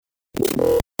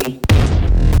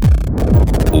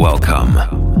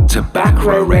Welcome to Back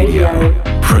Row Radio,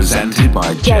 presented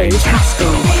by James Haskell.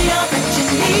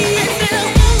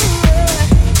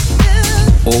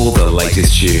 All the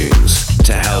latest tunes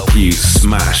to help you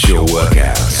smash your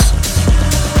workouts.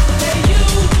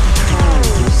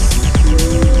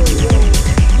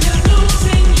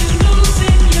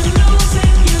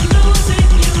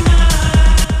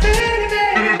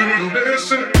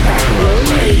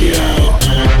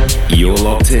 You're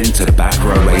locked into Back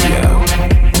Row Radio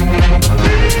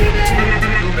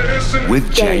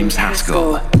with James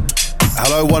Haskell.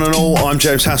 Hello one and all, I'm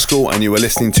James Haskell and you are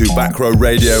listening to Back Row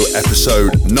Radio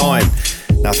episode 9.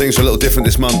 Now things are a little different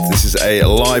this month. This is a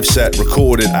live set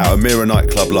recorded at Amira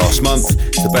nightclub last month.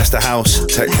 It's the best of house,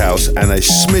 tech house and a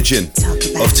smidgen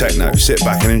of techno. Sit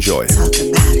back and enjoy.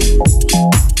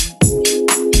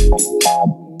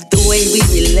 The way we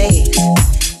relate,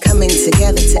 coming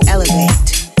together to elevate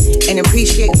and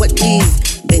appreciate what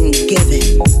we've been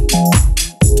given.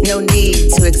 No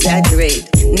need to exaggerate,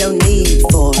 no need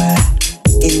for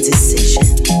indecision.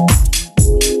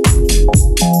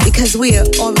 Because we are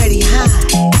already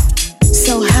high,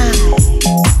 so high,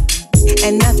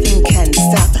 and nothing can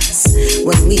stop us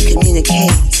when we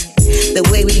communicate. The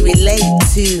way we relate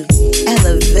to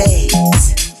elevate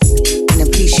and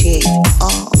appreciate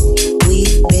all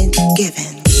we've been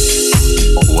given.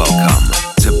 Welcome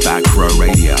to Back Row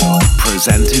Radio,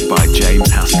 presented by James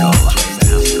Haskell.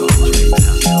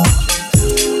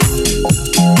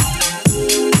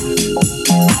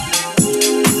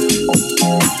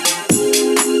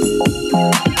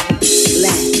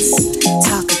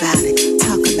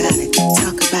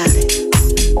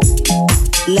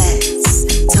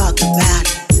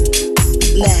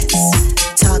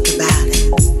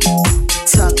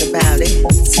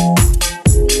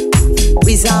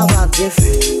 Resolve our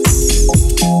difference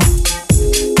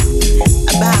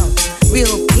about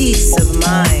real peace of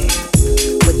mind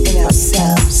within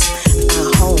ourselves, our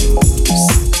homes.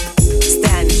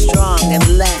 Stand strong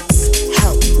and let's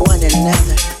help one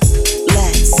another.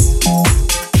 Let's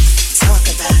talk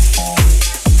about it,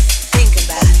 think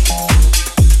about it.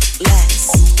 Let's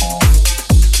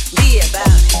be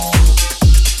about it.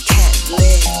 Can't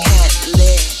live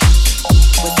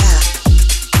without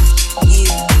you.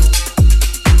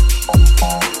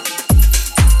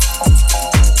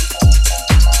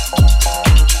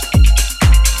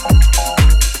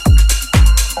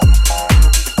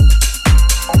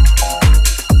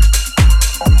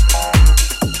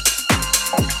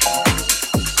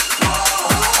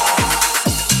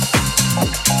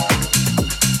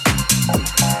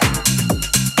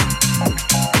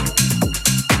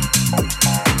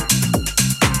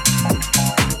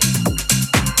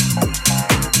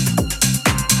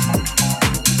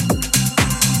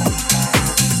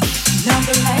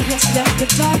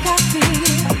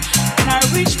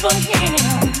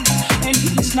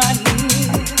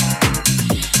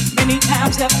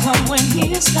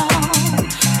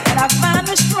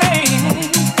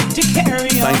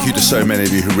 Thank you to so many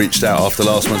of you who reached out after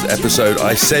last month's episode.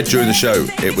 I said during the show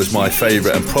it was my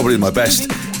favourite and probably my best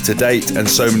to date, and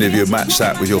so many of you have matched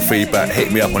that with your feedback.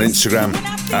 Hit me up on Instagram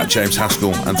at James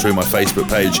Haskell and through my Facebook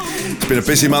page. It's been a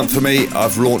busy month for me.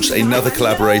 I've launched another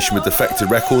collaboration with Defected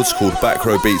Records called Back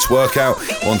Row Beats Workout,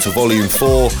 onto volume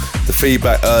 4. The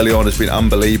feedback early on has been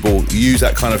unbelievable. Use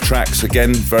that kind of tracks,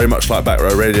 again, very much like Back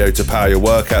Row Radio, to power your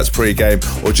workouts pre-game,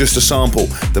 or just to sample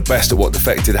the best of what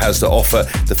Defected has to offer.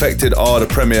 Defected are the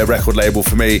premier record label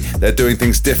for me. They're doing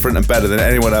things different and better than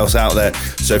anyone else out there.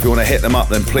 So if you want to hit them up,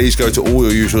 then please go to all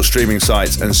your usual streaming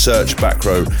sites and search Back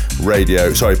Row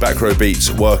Beats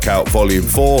Workout Volume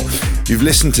 4. You've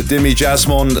listened to Dimmy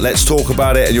Jasmine, Let's Talk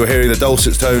About It, and you're hearing the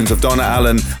dulcet tones of Donna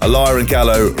Allen, Alia and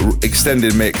Gallo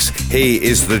extended mix. He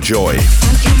is the joy. I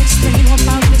can't explain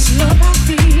about this love I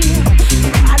feel.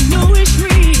 I know it's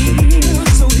real,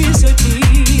 so here's a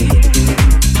deal.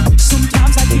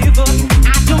 Sometimes I give up,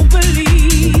 I don't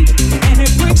believe, and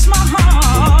it breaks my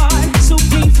heart so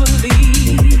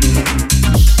painfully.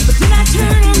 But then I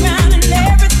turn around and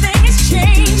everything has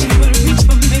changed. He will reach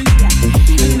for me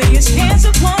and lay his hands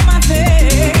upon my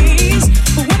face.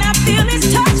 But when I feel his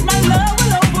touch, my love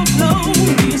will overflow.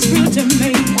 He is real to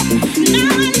me. Now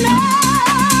I know.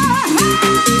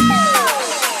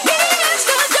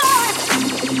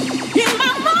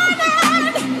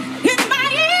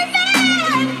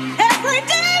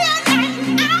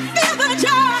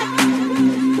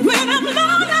 When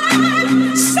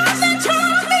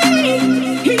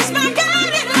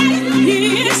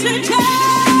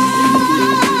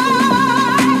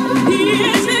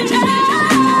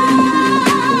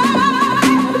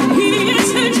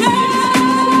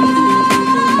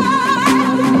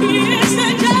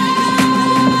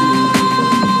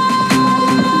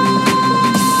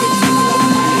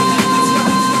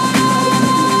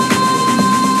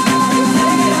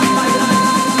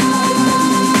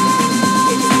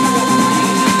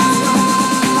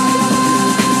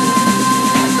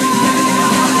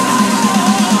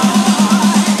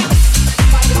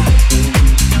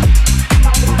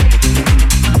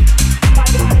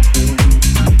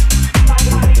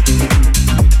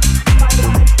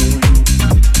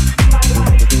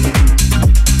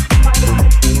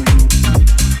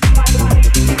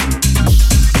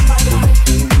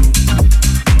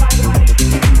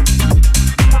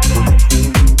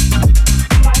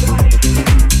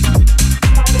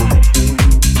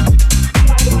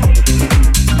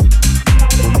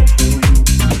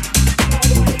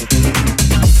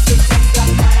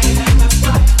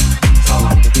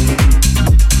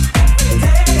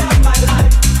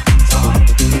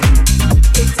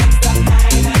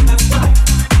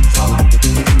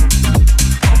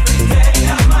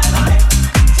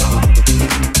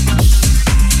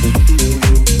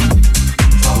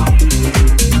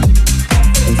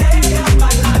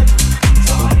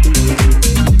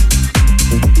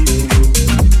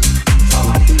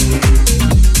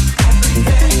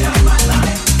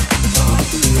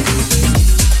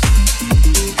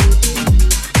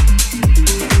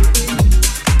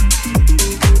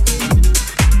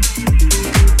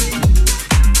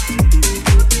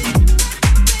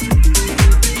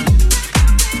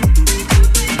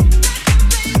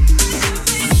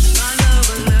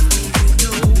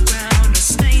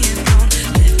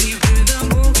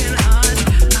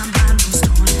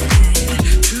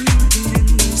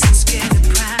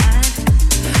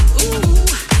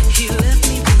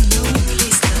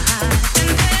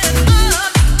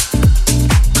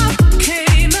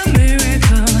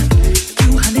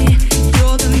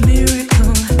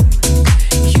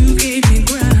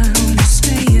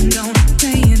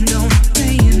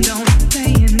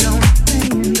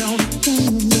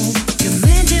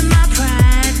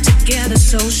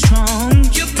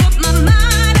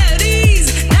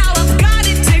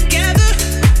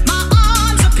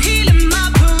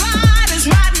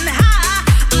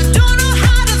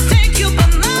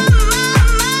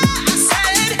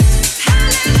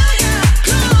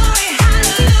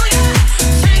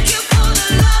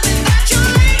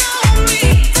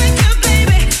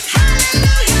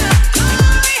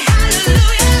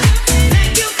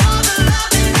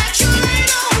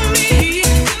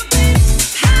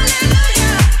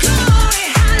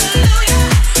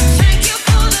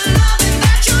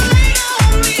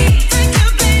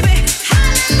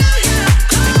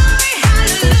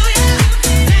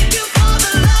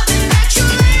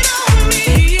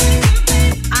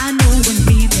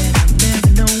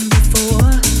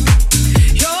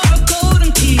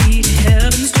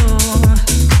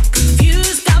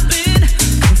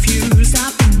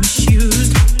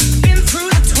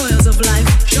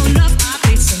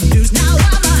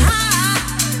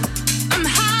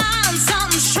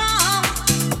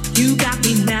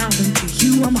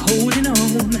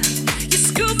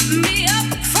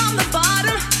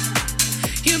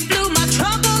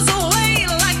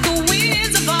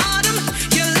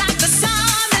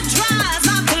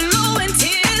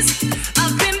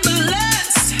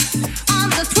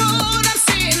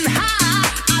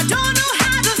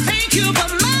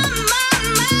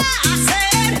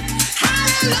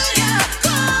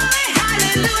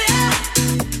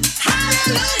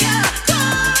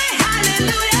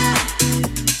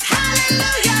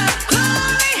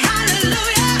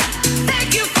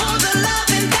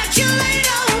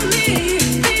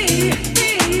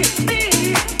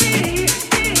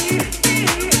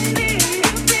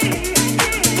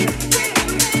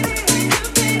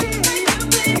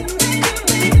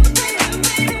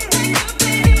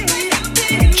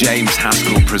James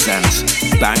Haskell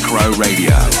presents Back Row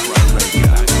Radio.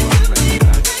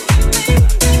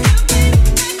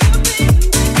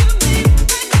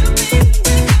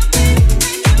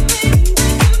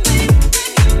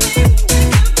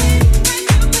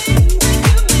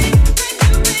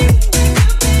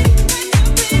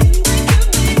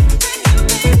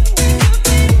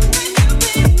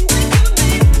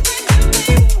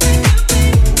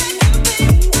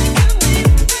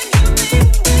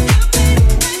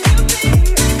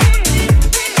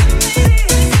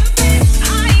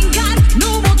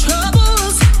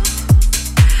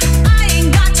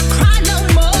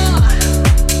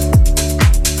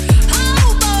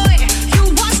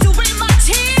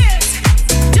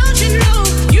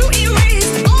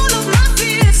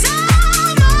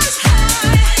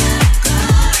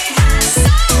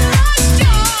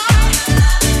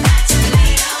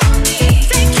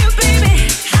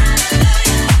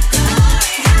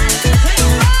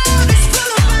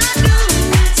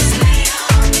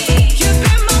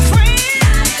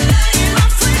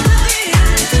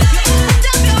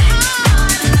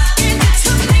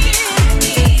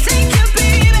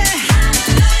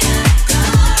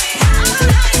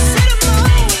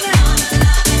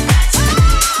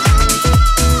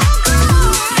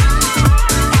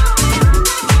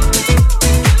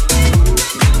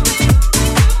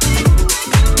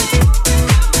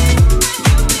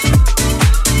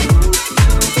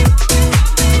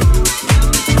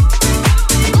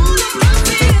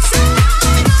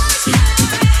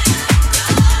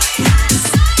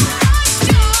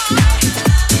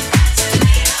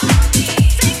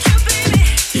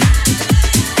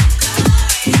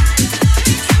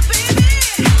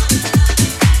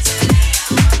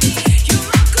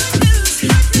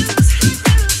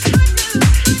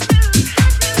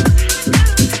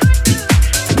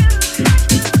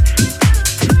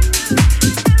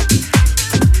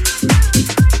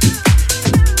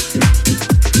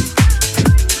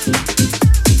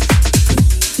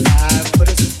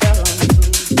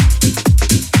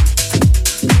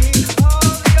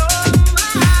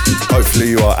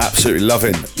 Absolutely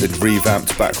loving the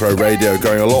revamped Back Row Radio,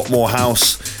 going a lot more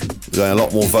house, going a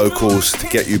lot more vocals to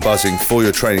get you buzzing for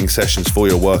your training sessions, for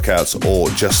your workouts, or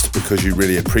just because you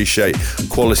really appreciate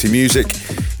quality music.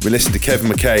 We listened to Kevin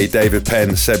McKay, David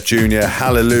Penn, Seb Jr.,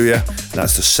 Hallelujah, and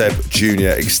that's the Seb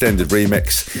Jr. extended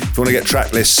remix. If you want to get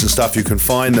track lists and stuff, you can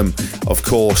find them, of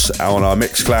course, on our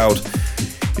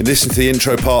Mixcloud. You listen to the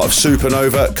intro part of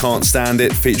Supernova, Can't Stand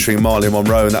It, featuring Marley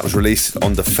Monroe, and that was released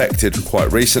on Defected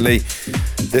quite recently.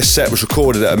 This set was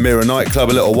recorded at a Mirror nightclub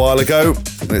a little while ago,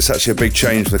 and it's actually a big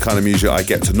change from the kind of music I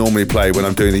get to normally play when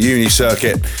I'm doing the uni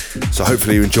circuit, so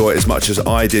hopefully you enjoy it as much as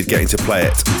I did getting to play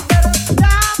it.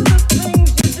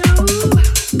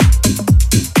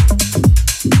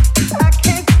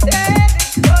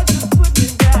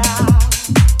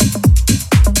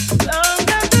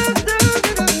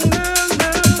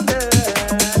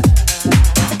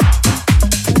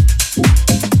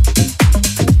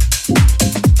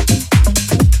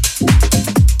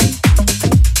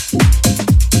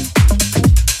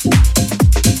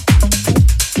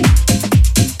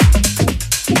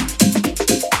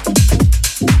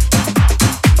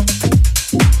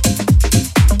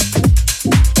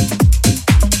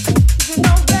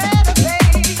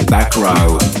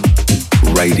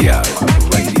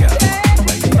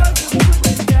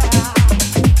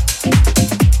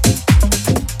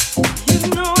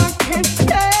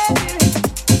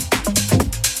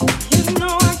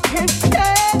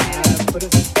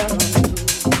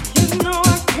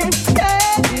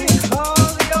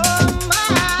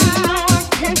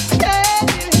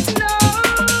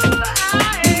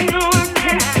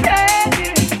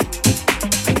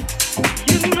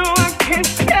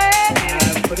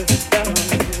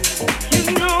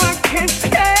 Can't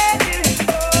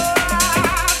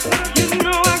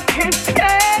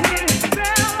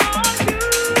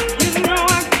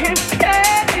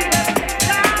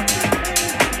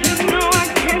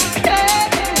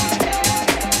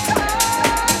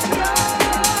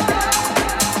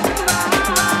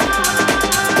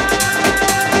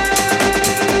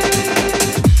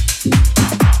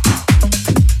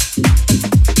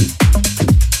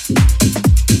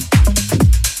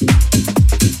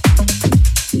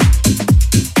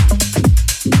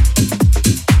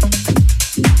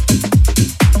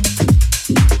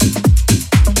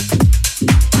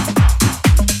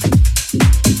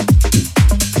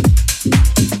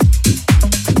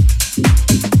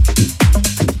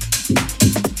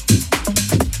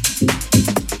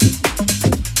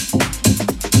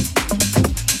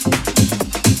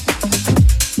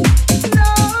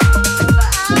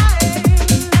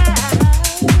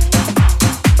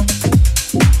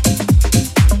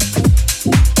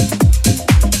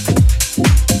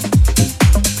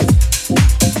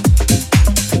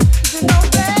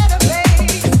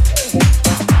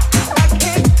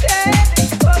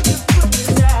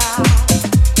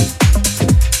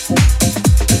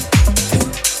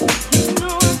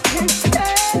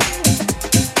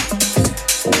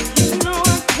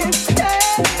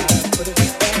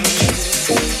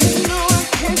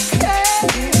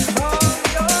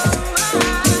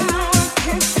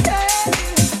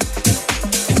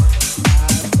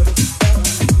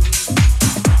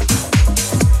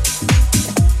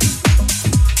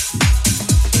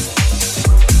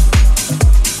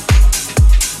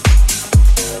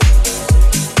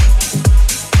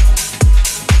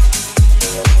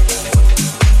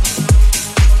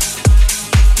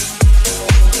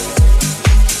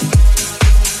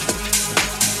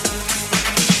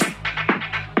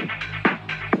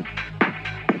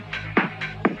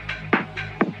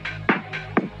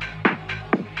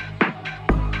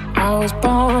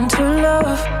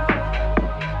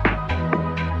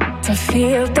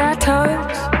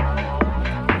touch.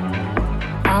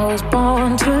 I was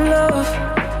born to love.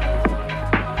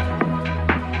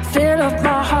 Fill up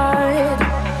my heart.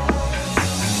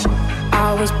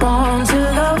 I was born to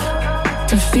love,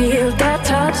 to feel that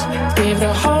touch. Gave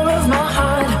the whole of my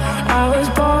heart. I was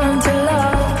born to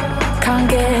love. Can't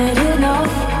get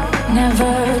enough,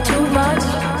 never too much.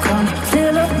 Come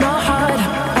fill up my heart.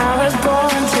 I was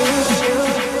born to.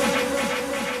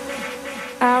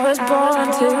 I was born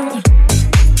to.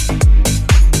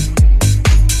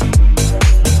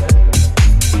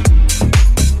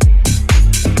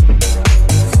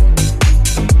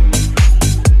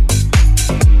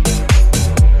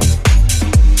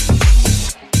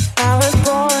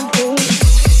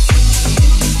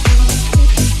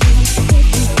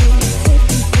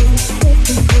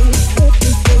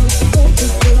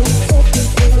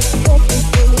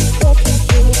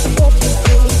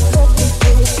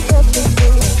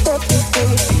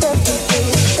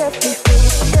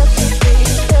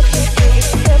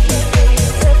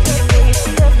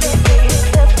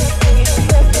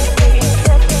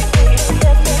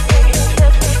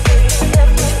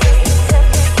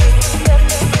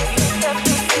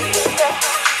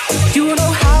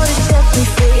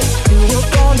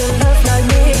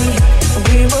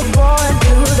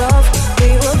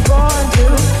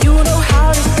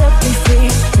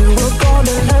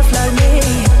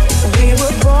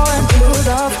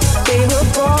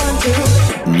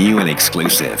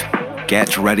 Exclusive.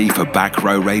 Get ready for Back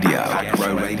Row Radio. Back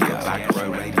Row Radio. Back Row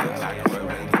Radio.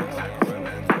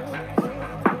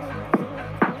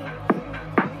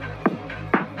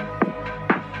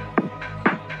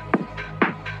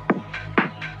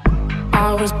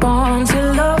 I was born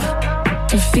to love,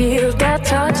 to feel that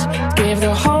touch. Gave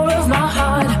the whole of my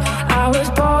heart. I was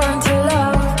born to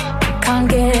love. Can't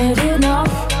get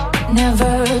enough,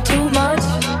 never too much.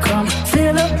 Come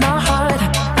fill up my heart.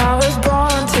 I was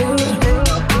born to.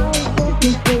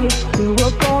 You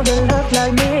were born to love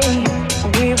like me.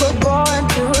 We were born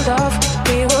to love.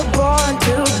 We were born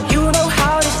to. You know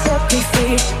how to set me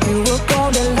free. You were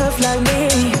born to love like me.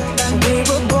 We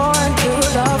were born to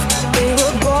love. We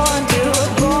were born to.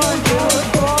 Born to.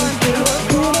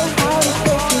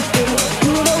 Born to.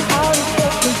 You know how to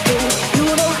set me free. You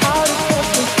know how to set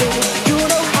me free. You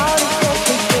know how to set me free. You know how to set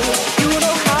me free. You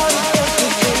know how to set me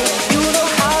free. You know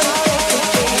how to set me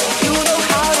free. You know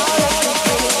how to set me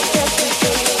free.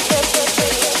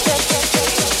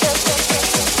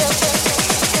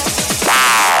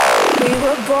 We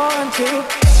were born to.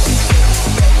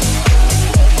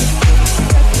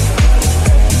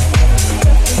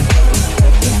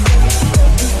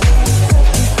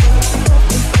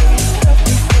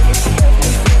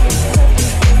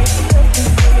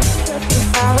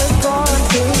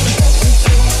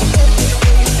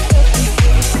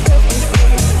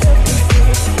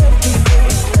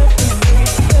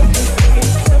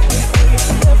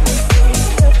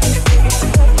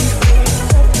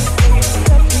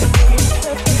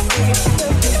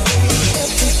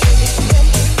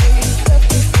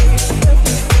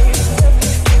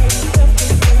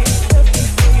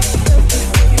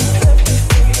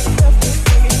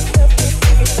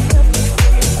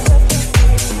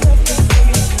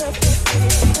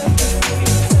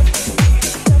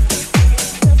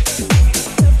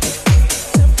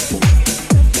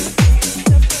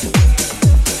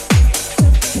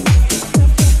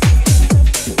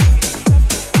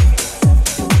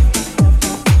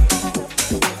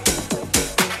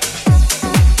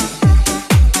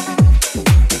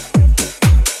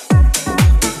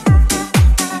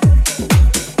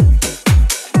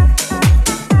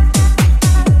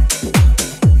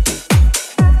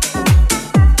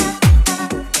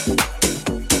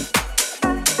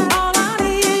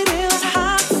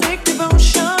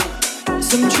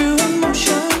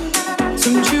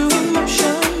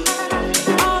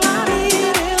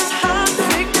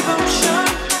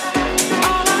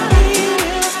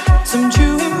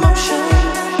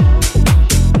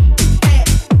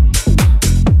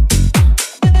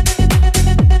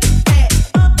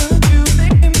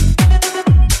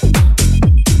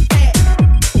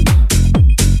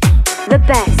 The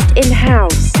best in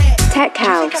house, tech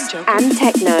house, and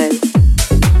techno.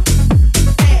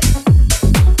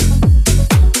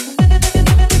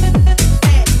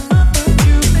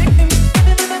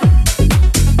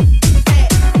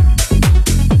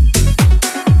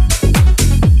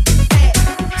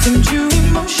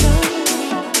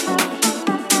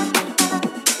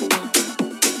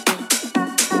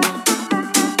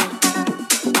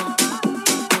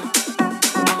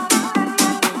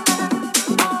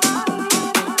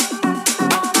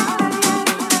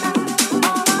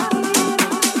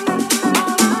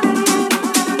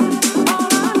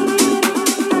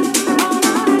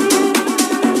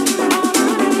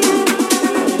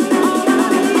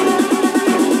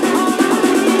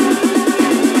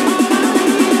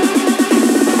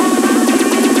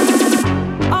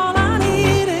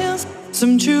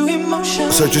 some true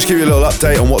emotion. So just give you a little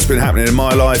update on what's been happening in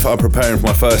my life. I'm preparing for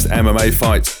my first MMA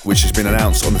fight, which has been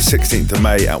announced on the 16th of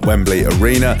May at Wembley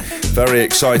Arena. Very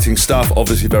exciting stuff,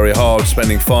 obviously very hard,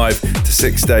 spending 5 to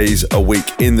 6 days a week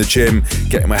in the gym,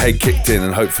 getting my head kicked in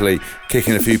and hopefully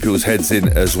kicking a few people's heads in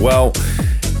as well.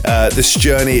 This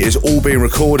journey is all being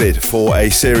recorded for a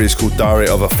series called Diary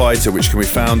of a Fighter, which can be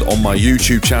found on my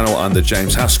YouTube channel under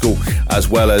James Haskell, as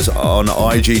well as on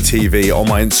IGTV on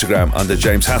my Instagram under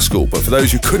James Haskell. But for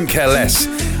those who couldn't care less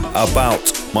about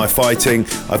my fighting,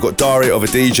 I've got Diary of a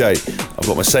DJ. I've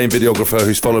got my same videographer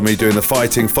who's following me doing the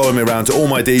fighting, following me around to all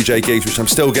my DJ gigs, which I'm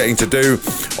still getting to do.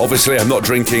 Obviously, I'm not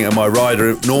drinking, and my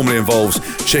rider normally involves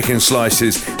chicken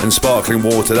slices and sparkling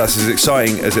water. That's as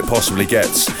exciting as it possibly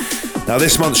gets. Now,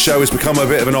 this month's show has become a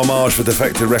bit of an homage for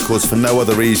Defected Records for no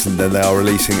other reason than they are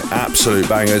releasing absolute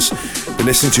bangers. Been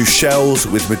listening to Shells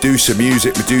with Medusa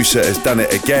Music. Medusa has done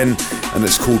it again, and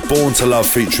it's called Born to Love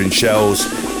featuring Shells.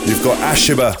 You've got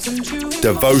Ashaba,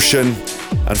 Devotion,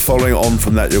 and following on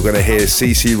from that, you're going to hear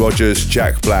CeCe Rogers,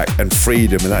 Jack Black, and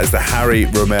Freedom, and that is the Harry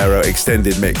Romero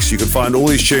extended mix. You can find all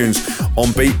these tunes on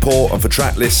Beatport, and for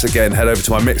track lists, again, head over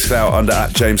to my Mixcloud under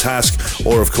 @JamesHask,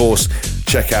 or of course,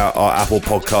 check out our Apple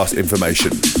Podcast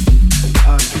information.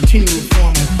 Continual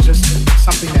form of just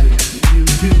something that you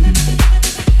do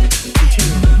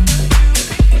continually.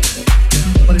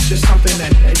 But it's just something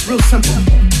that it's real simple,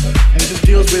 and it just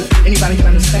deals with anybody can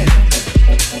understand.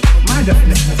 My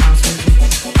definition of house music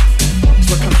is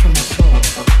what comes from the soul.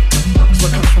 It's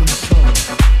what comes from the soul.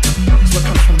 It's what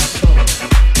comes from the soul.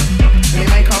 And they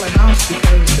may call it house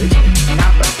because it's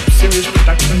not a serious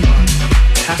production. It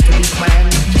has to be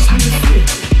planned. Just how you feel.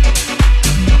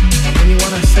 When you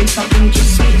want to say something,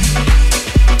 just say it.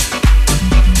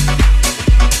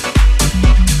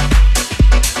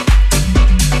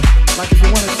 Like if you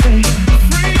want to say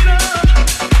freedom,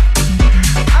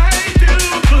 I do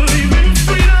believe in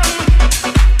freedom.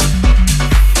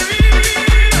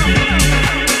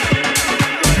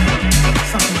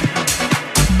 Something like that.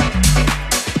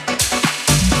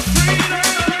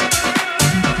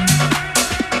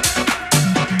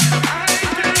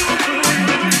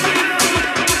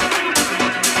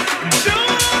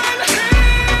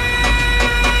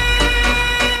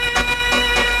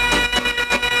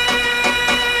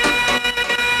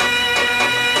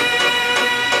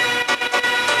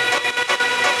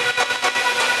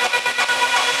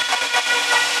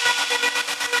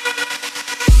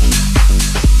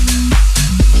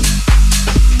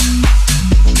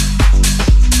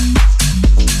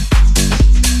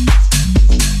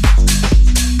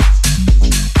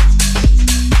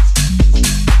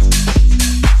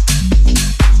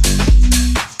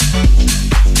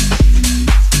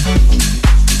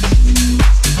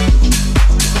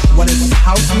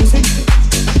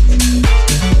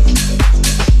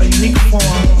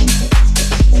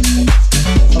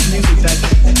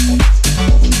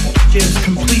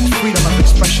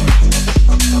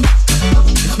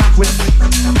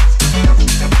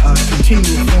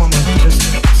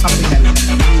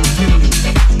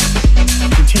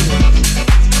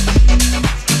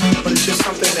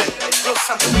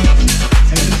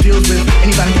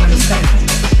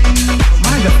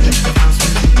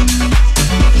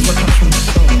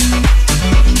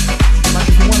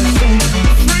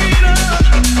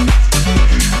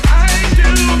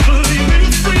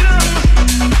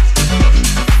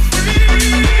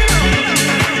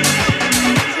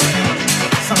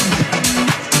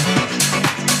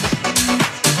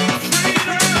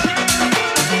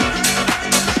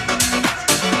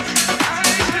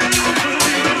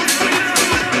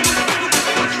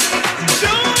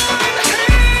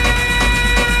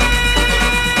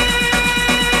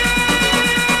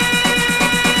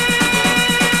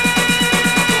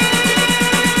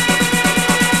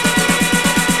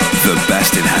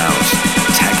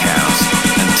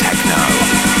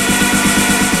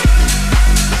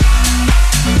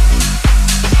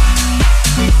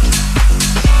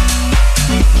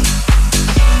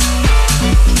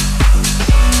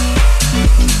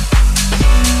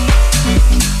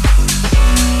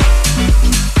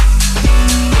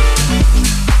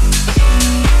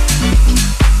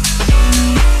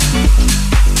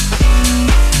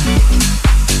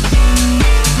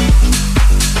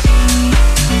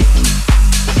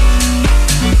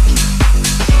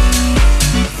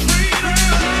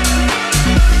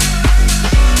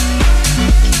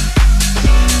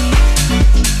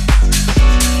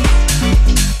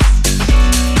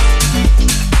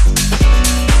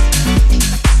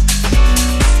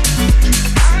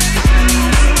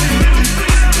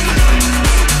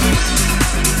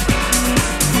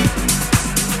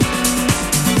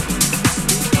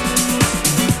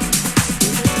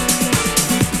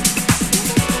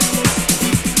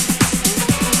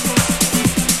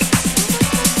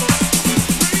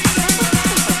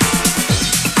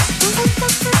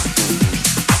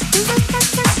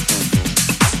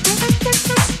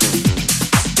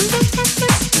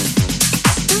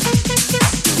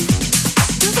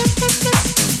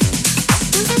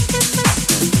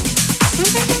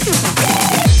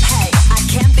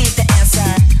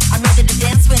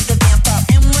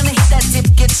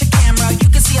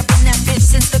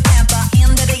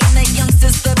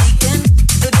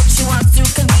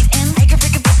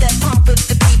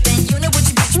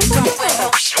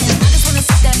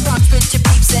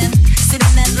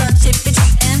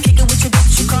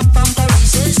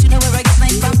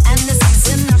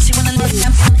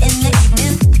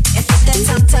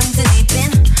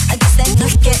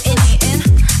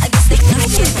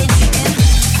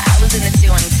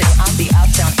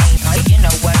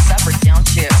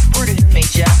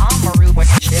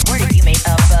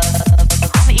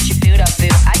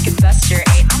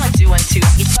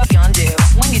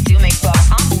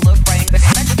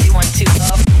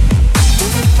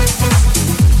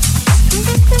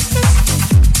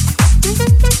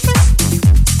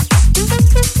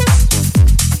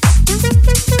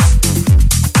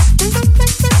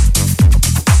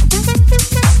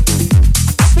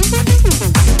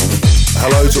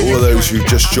 who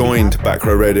just joined Back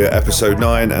Row Radio episode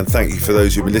 9, and thank you for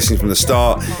those who've been listening from the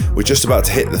start. We're just about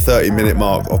to hit the 30-minute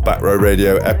mark of Back Row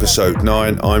Radio episode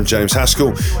 9. I'm James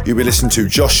Haskell. You'll be listening to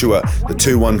Joshua, the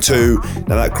 212.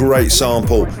 Now that great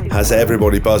sample has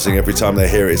everybody buzzing every time they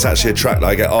hear it. It's actually a track that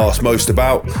I get asked most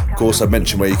about. Of course, I've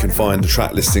mentioned where you can find the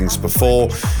track listings before.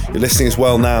 You're listening as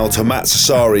well now to Matt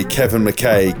Sassari, Kevin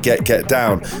McKay, Get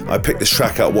Down. I picked this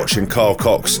track up watching Carl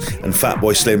Cox and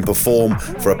Fatboy Slim perform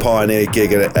for a Pioneer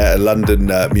gig at a London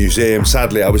museum.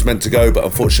 Sadly, I was meant to go, but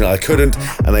unfortunately I couldn't,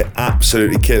 and they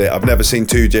absolutely kill it. I've never seen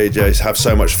two DJs have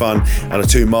so much fun and are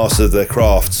two masters of their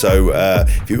craft. So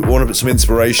if you want some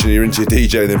inspiration, you're into your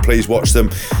DJ, then please watch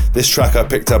them. This track I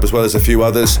picked up as well as a few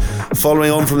others. Following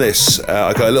on from this,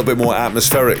 I got a little bit more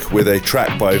atmospheric with a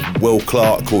track by Will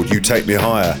Clark called You Take Me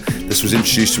Higher. This was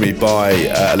introduced to me by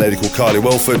a lady called Carly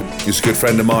Welford, who's a good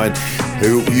friend of mine,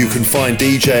 who you can find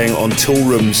DJing on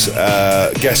Toolroom's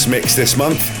guest mix this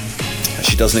month.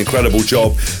 She does an incredible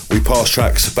job. We pass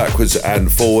tracks backwards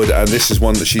and forward, and this is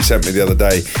one that she sent me the other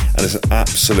day, and it's an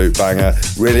absolute banger,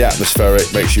 really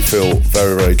atmospheric, makes you feel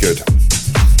very, very good.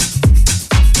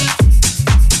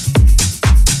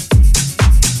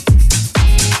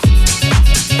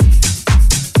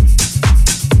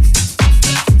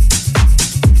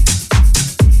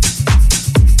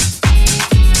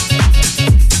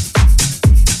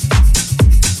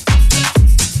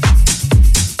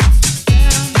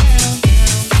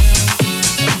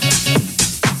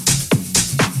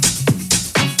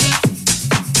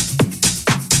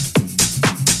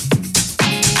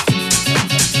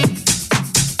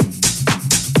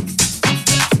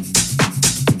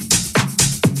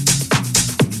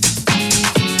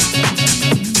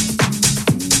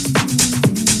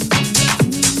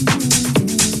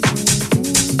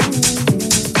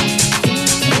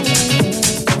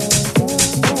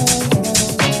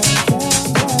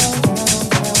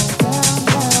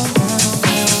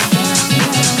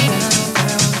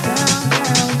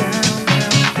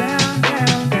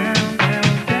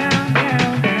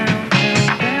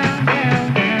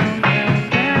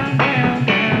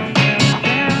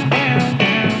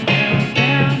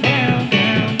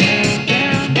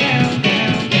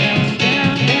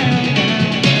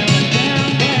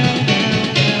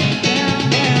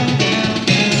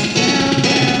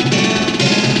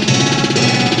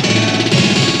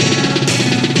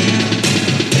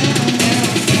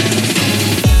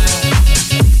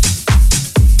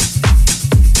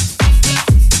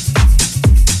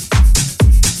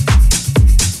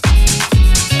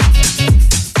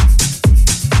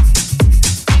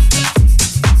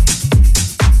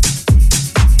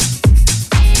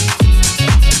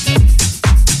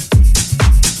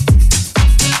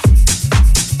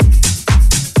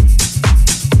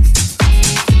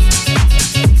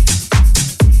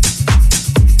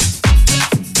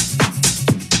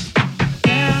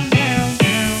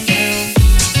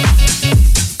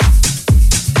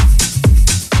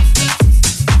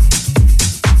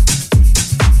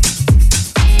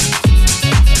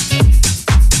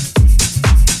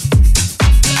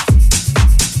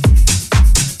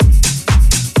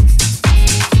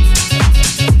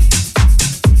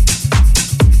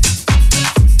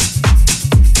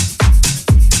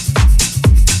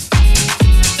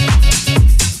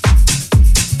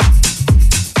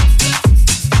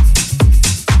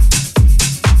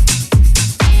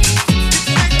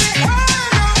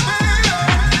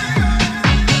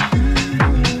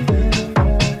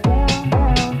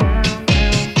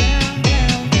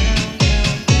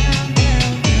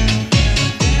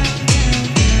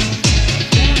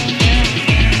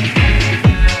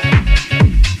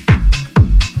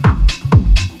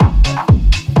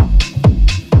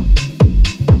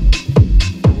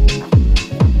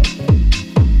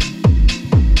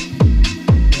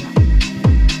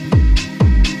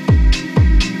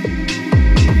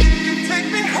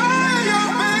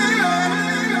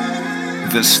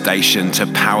 The station to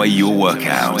power your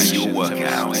workouts.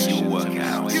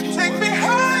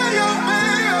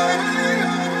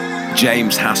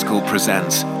 James Haskell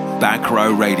presents Back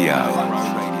Row Radio.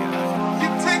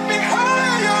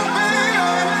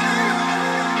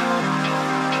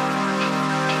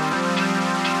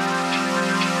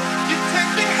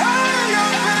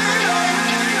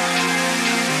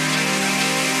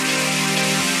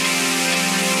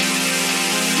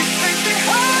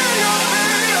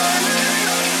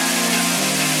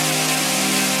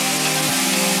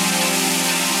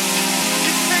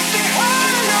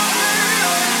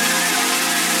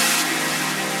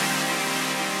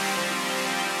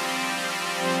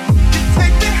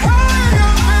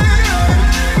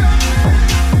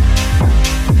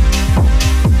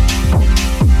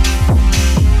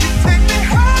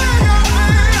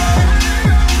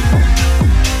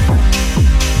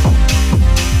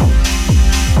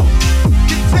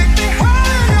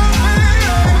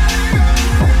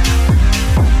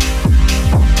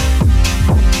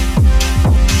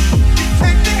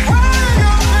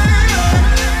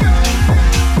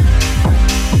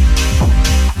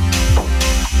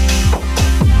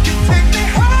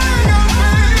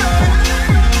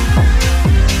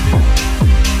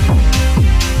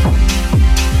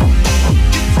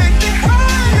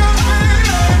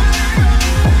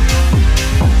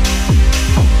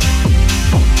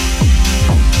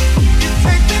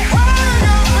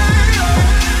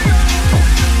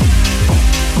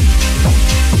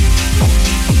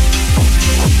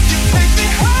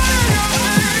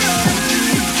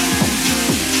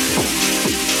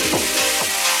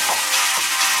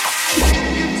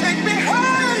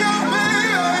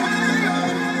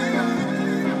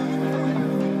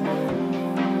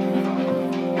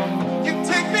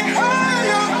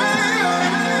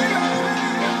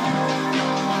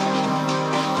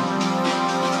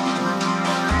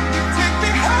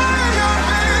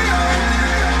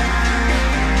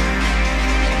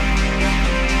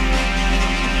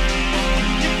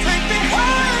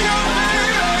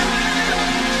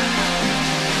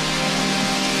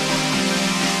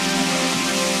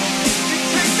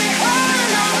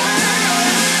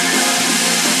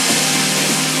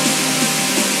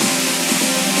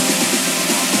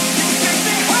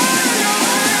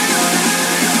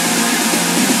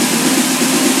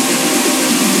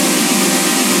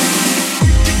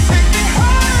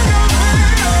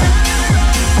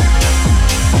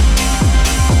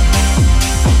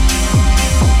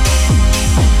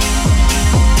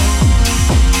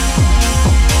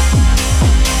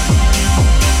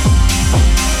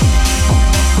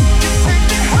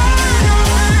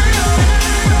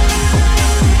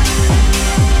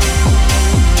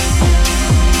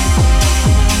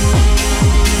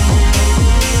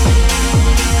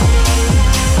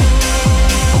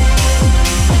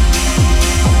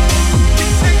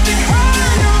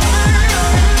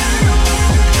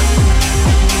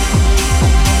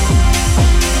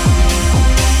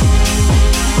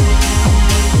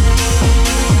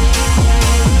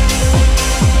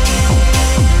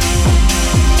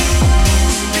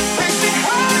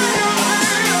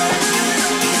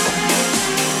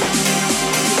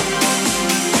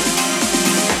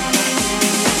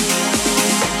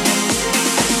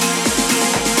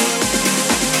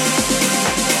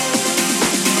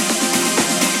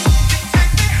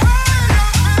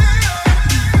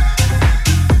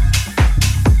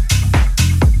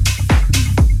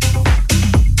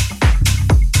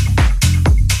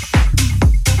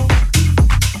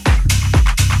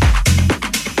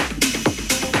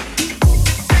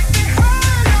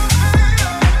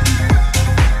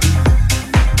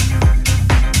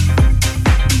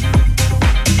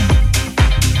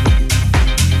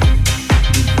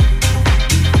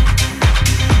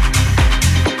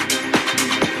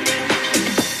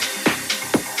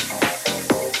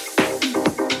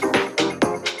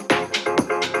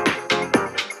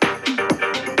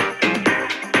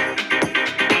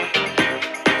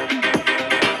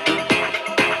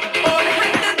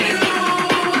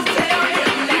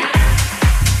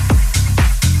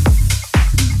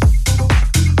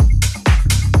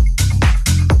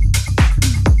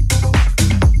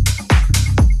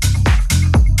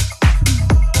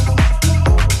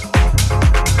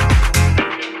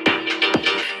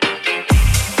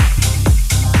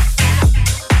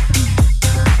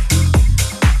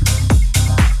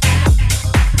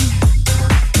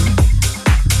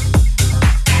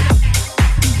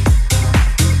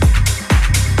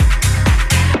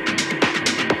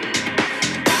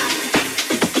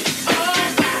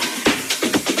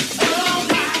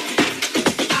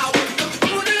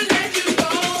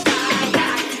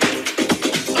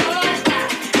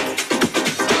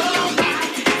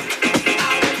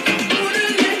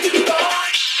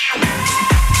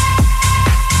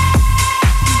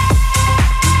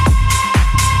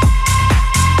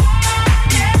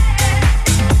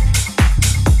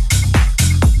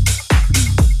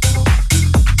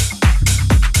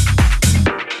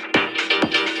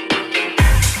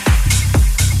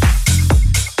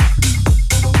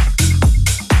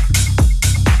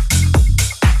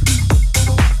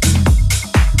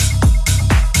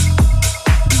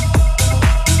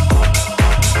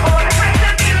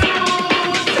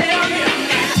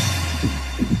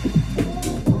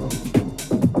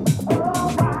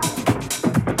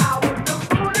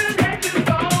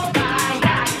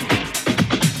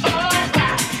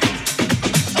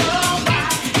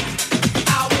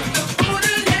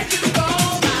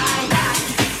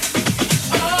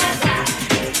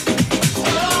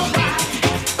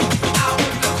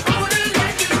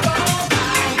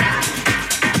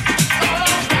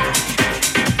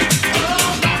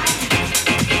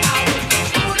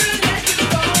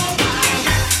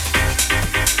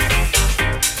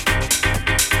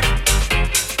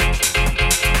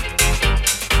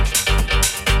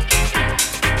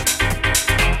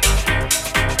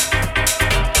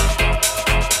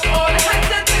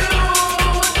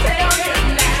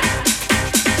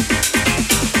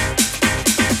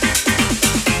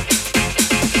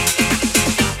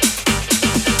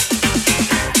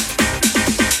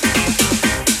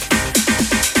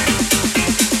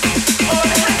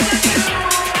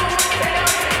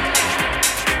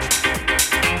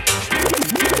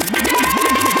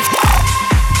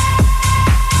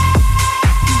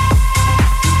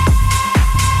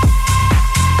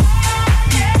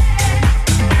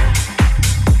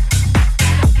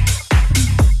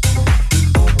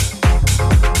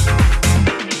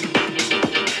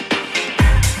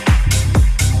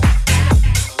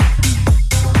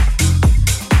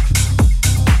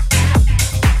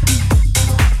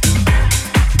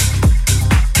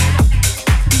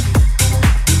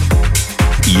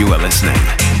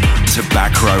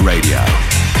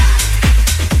 Radio.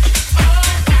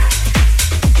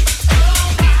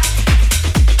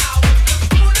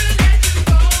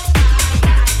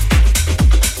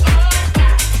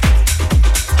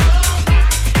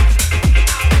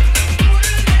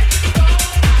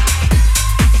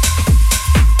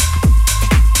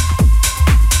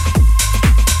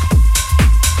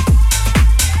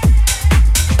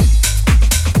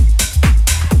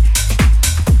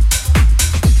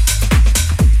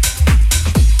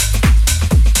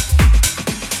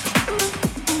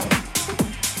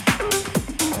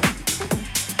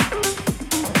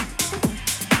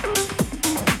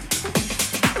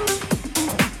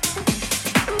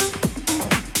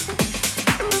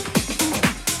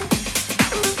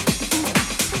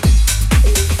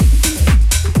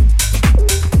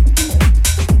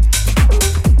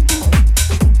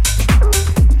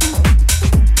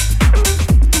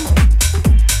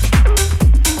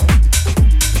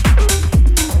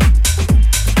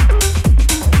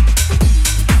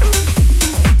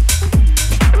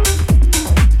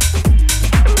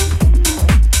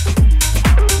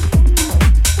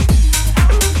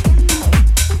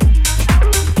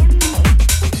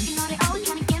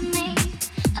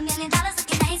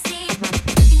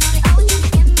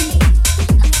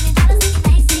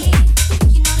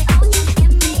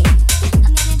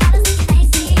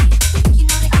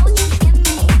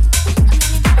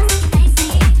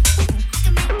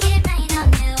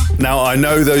 I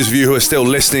know those of you who are still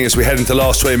listening as we head into the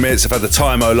last 20 minutes have had the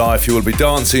time of your life. You will be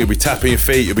dancing, you'll be tapping your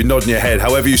feet, you'll be nodding your head.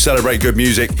 However you celebrate good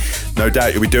music, no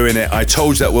doubt you'll be doing it. I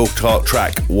told you that Will Clark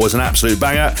track was an absolute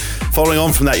banger. Following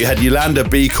on from that, you had Yolanda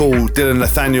Be Cool, Dylan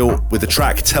Nathaniel with the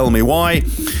track Tell Me Why.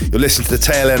 You'll listen to the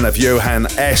tail end of Johan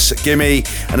S. Gimme.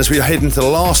 And as we head into the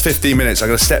last 15 minutes, I'm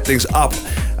going to step things up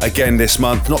again this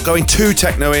month. Not going too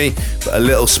techno-y, but a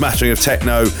little smattering of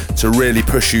techno to really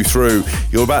push you through.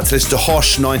 You're about to listen to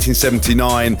Hosh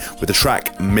 1979 with the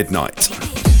track Midnight.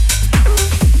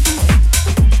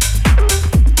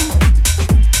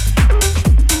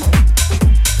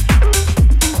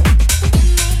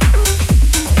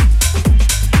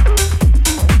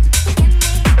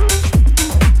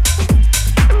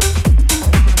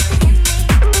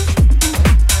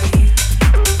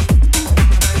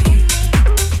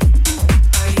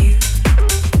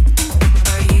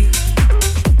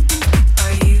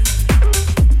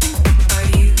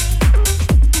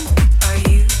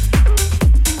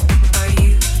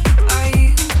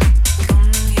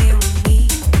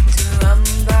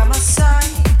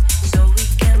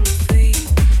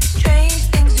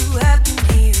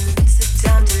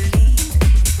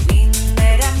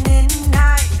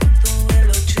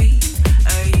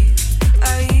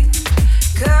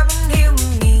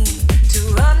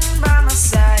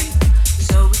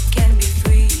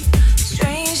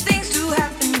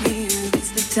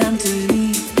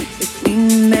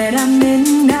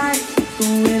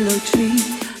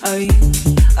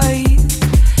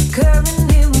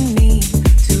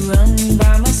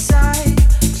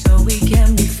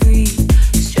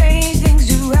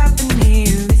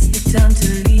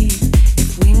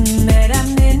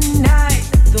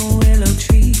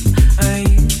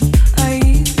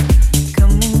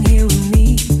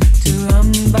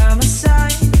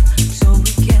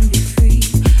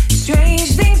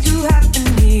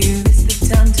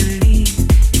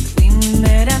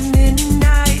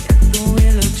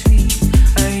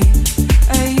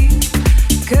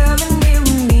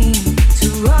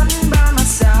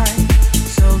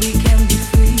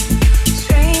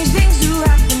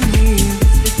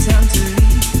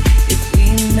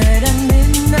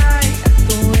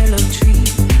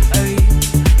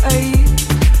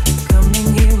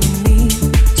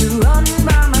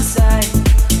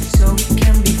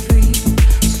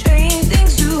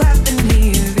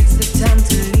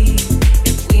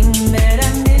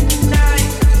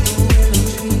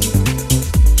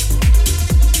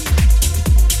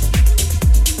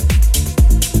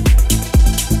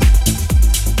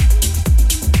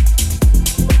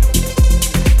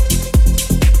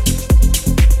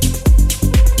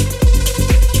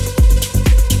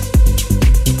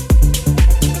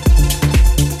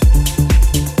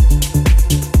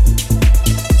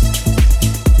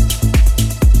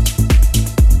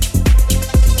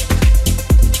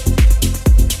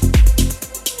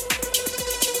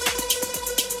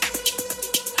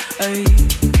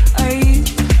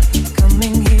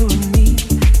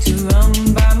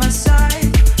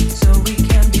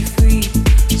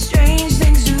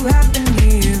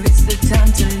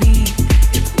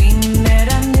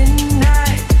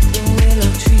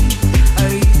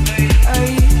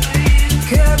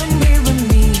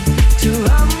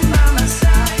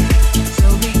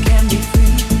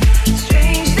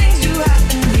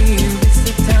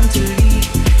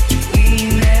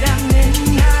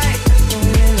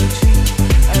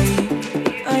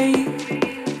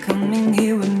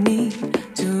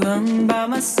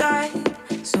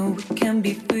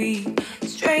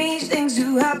 Strange things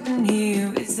do happen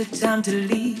here. It's the time to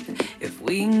leave. If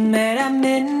we met at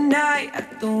midnight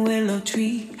at the willow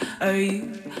tree, are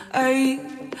you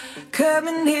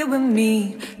coming here with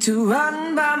me to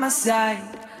run by my side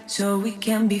so we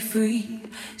can be free?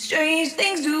 Strange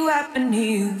things do happen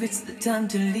here. It's the time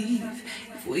to leave.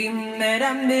 If we met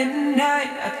at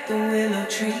midnight at the willow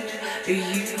tree,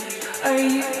 are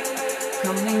you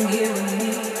coming here with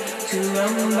me to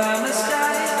run by my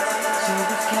side so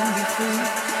we can be free?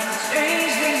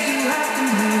 Strange things do happen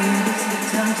here. It's the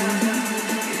time to leave.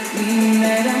 If we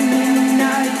met at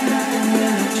midnight at the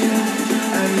willow tree,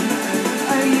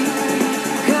 are you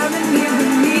coming here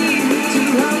with me to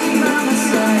run by my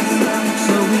side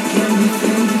so we can be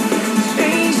free?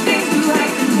 Strange things do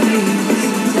happen here. It's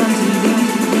the time to leave.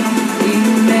 We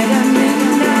met at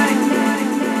midnight.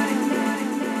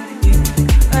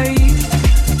 Are you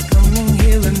coming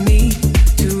here with me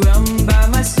to run by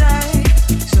my side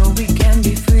so we can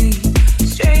be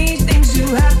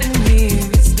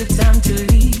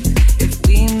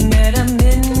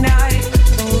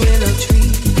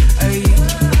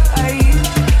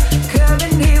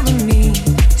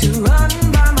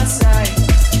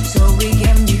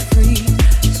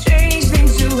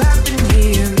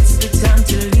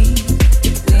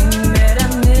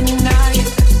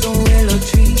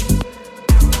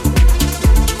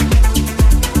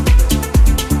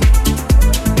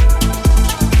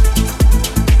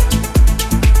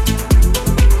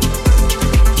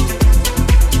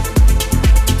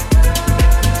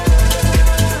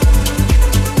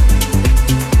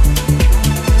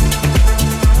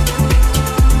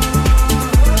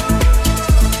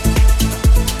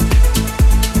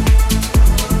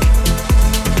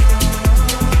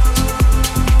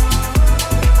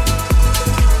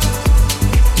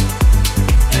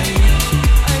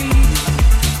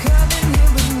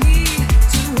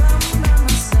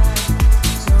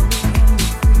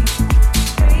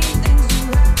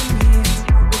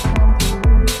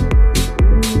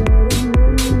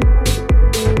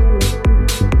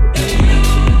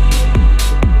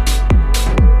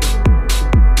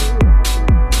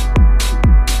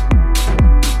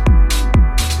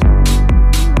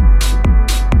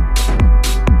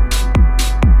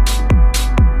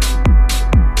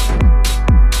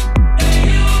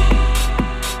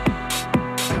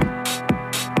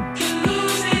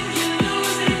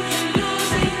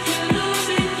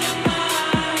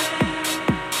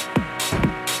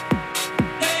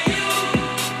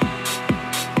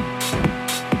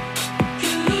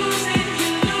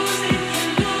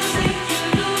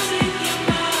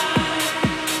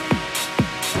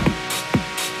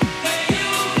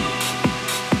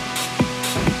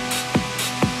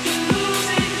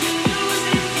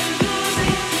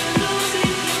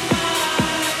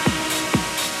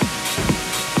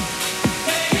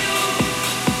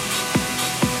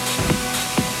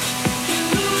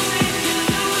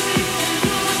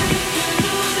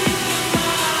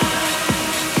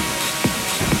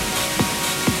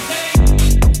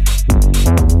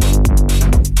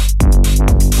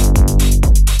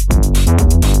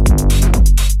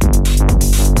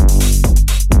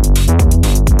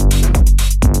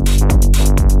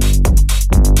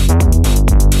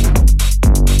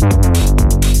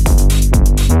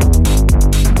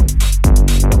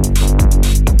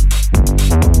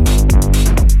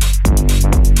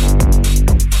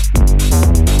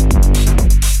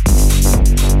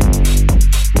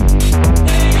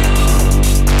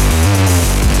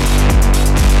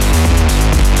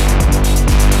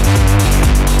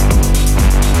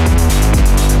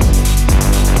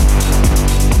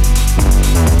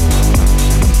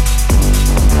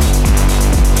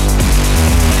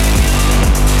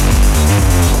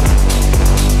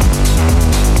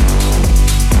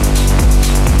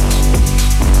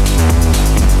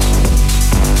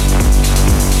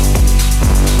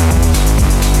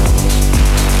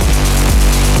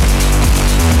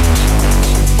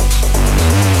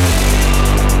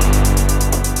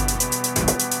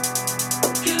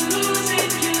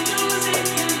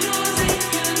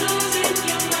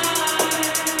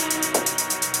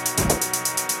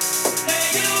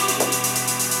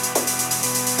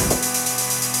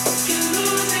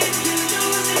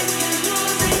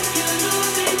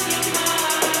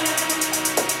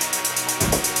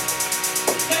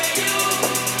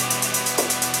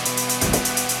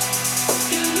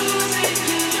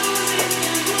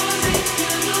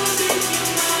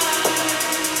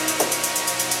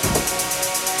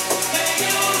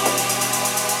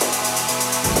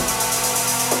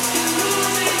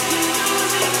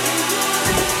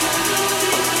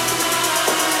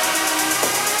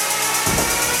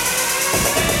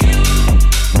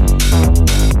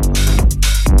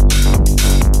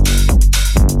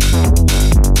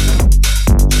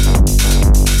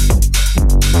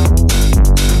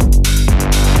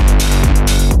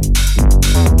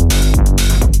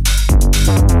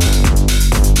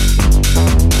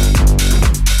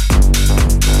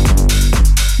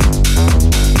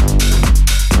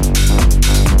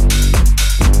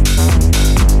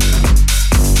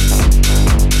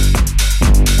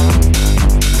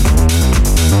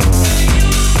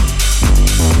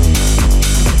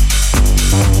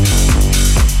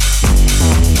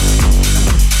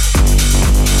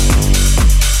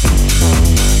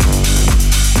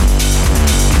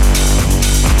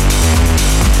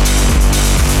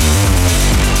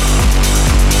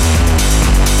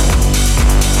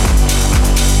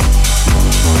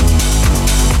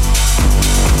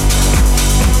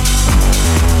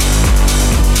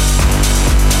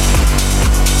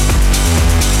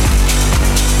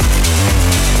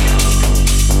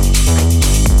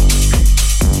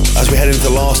into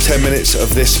the last 10 minutes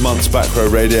of this month's Back Row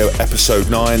Radio episode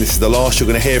 9. This is the last you're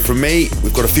going to hear from me.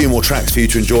 We've got a few more tracks for you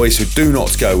to enjoy, so do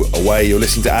not go away. You're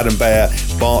listening to Adam Beyer,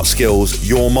 Bart Skills,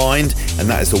 Your Mind, and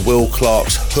that is the Will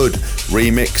Clark's Hood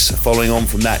remix. Following on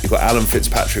from that, you've got Alan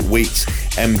Fitzpatrick Wheats,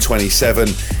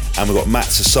 M27, and we've got Matt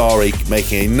Sassari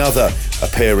making another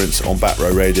appearance on Back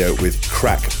Row Radio with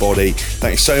Crack Body.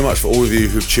 Thanks so much for all of you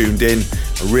who've tuned in.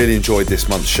 I really enjoyed this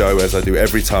month's show, as I do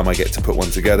every time I get to put one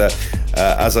together.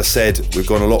 As I said, we've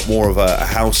gone a lot more of a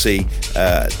housey,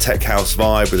 tech house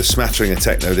vibe with a smattering of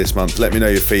techno this month. Let me know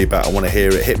your feedback. I want to hear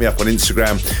it. Hit me up on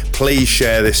Instagram. Please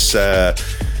share this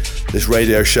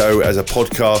radio show as a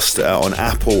podcast on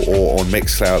Apple or on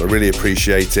Mixcloud. I really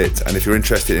appreciate it. And if you're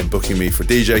interested in booking me for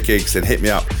DJ gigs, then hit me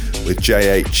up with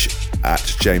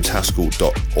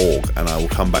jh@jameshaskell.org, and I will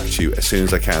come back to you as soon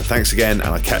as I can. Thanks again, and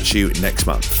I'll catch you next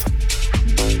month.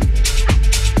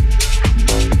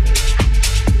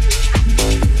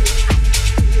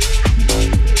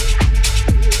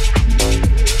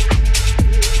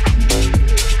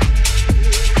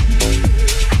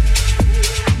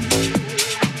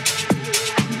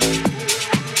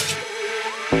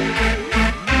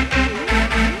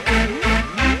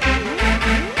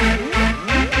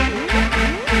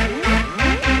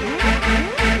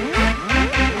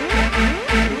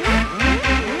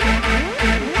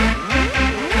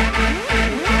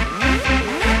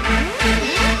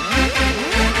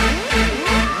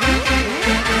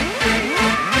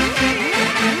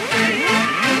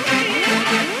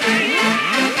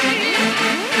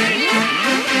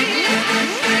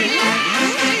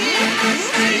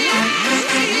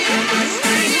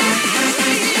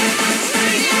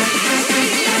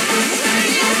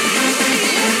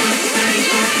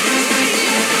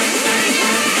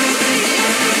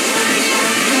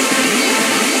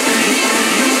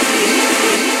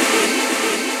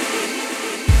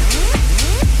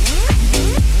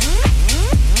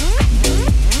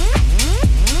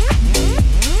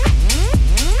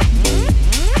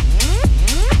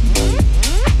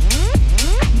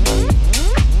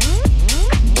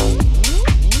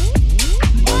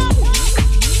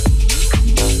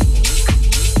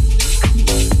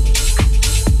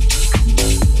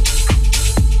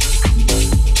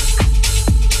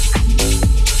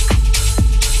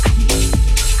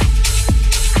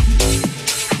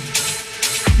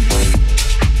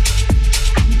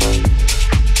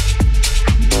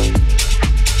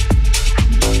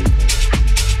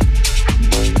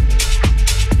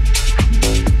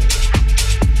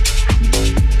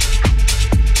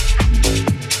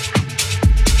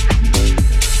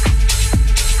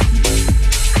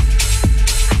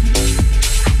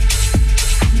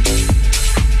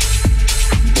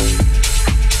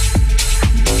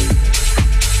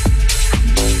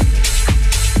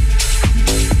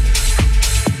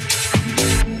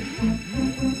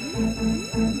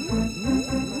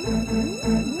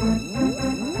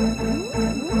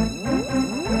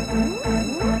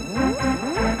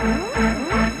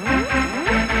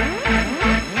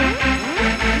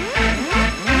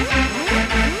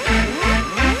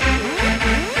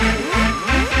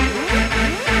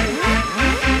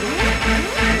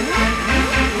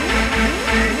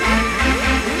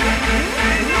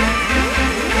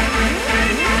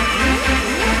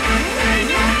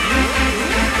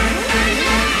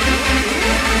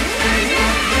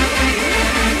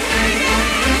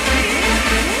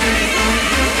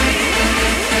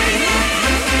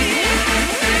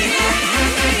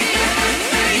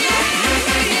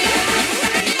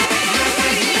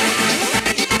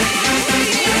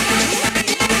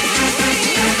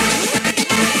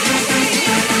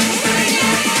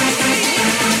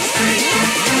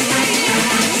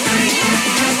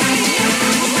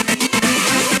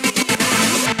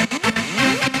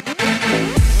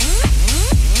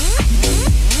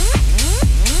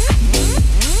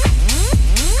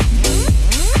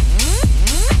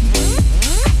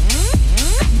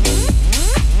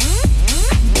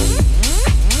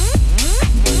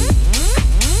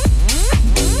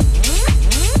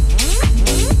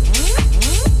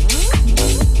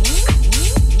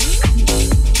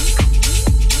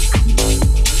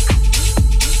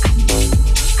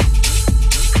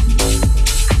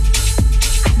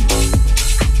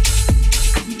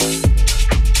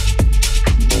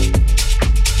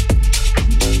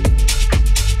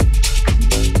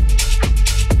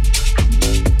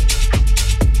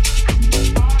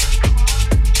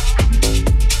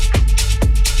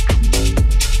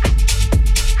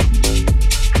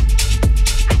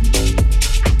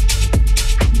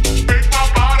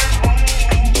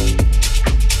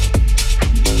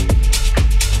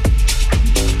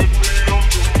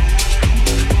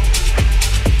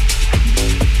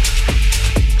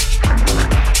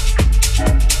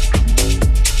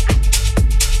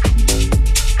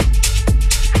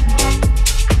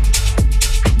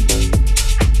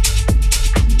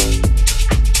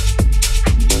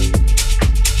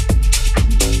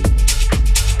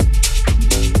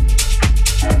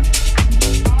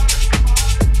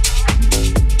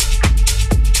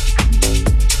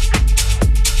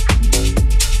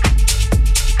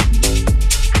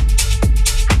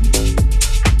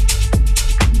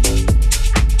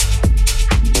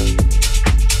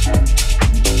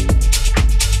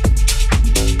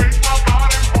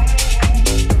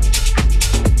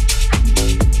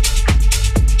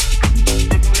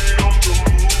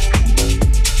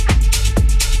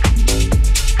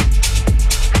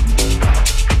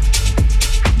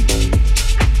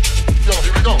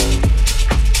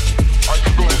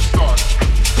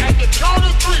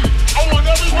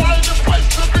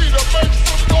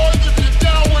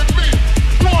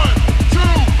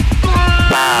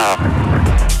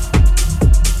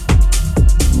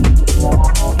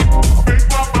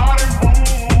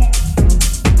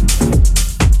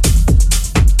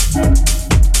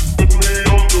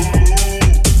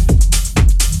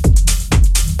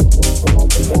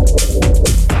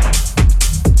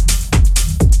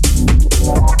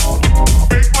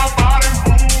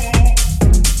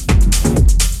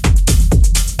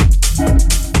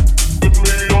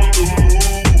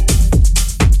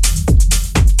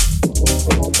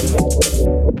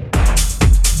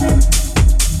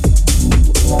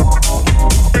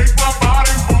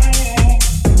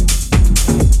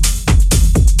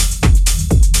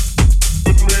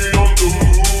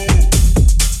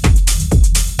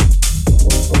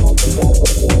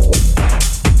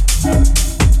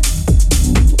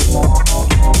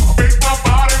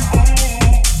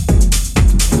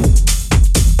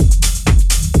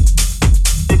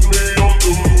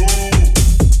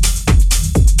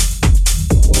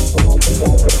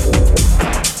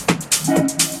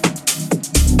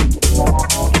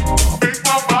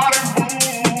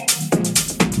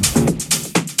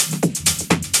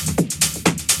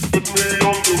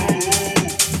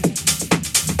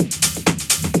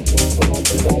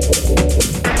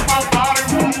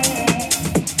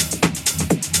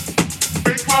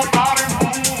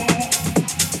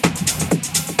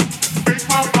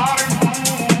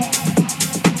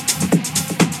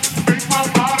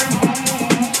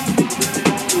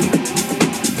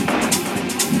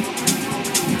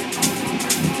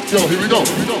 Yo, here we go. All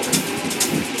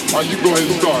right, you go ahead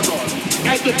and start.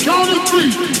 At the count of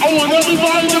three, I want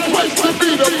everybody in the place to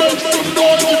be to make some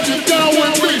noise if you're down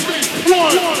with me.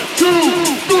 1,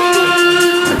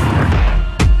 2, 3.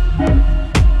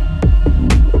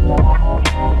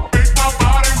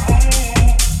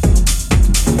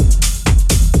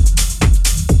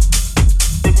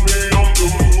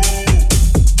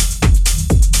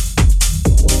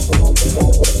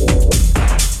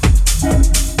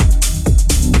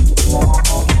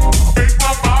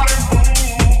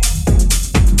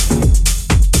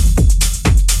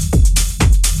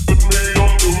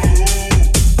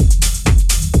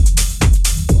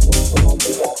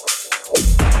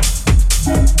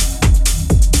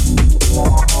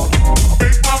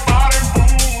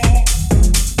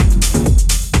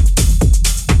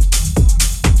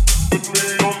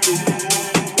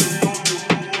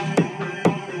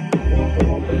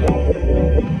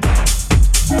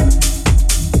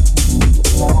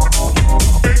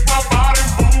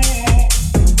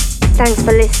 Thanks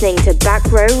for listening to Back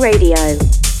Row Radio.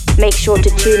 Make sure to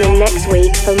tune in next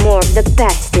week for more of the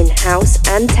best in house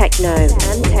and techno.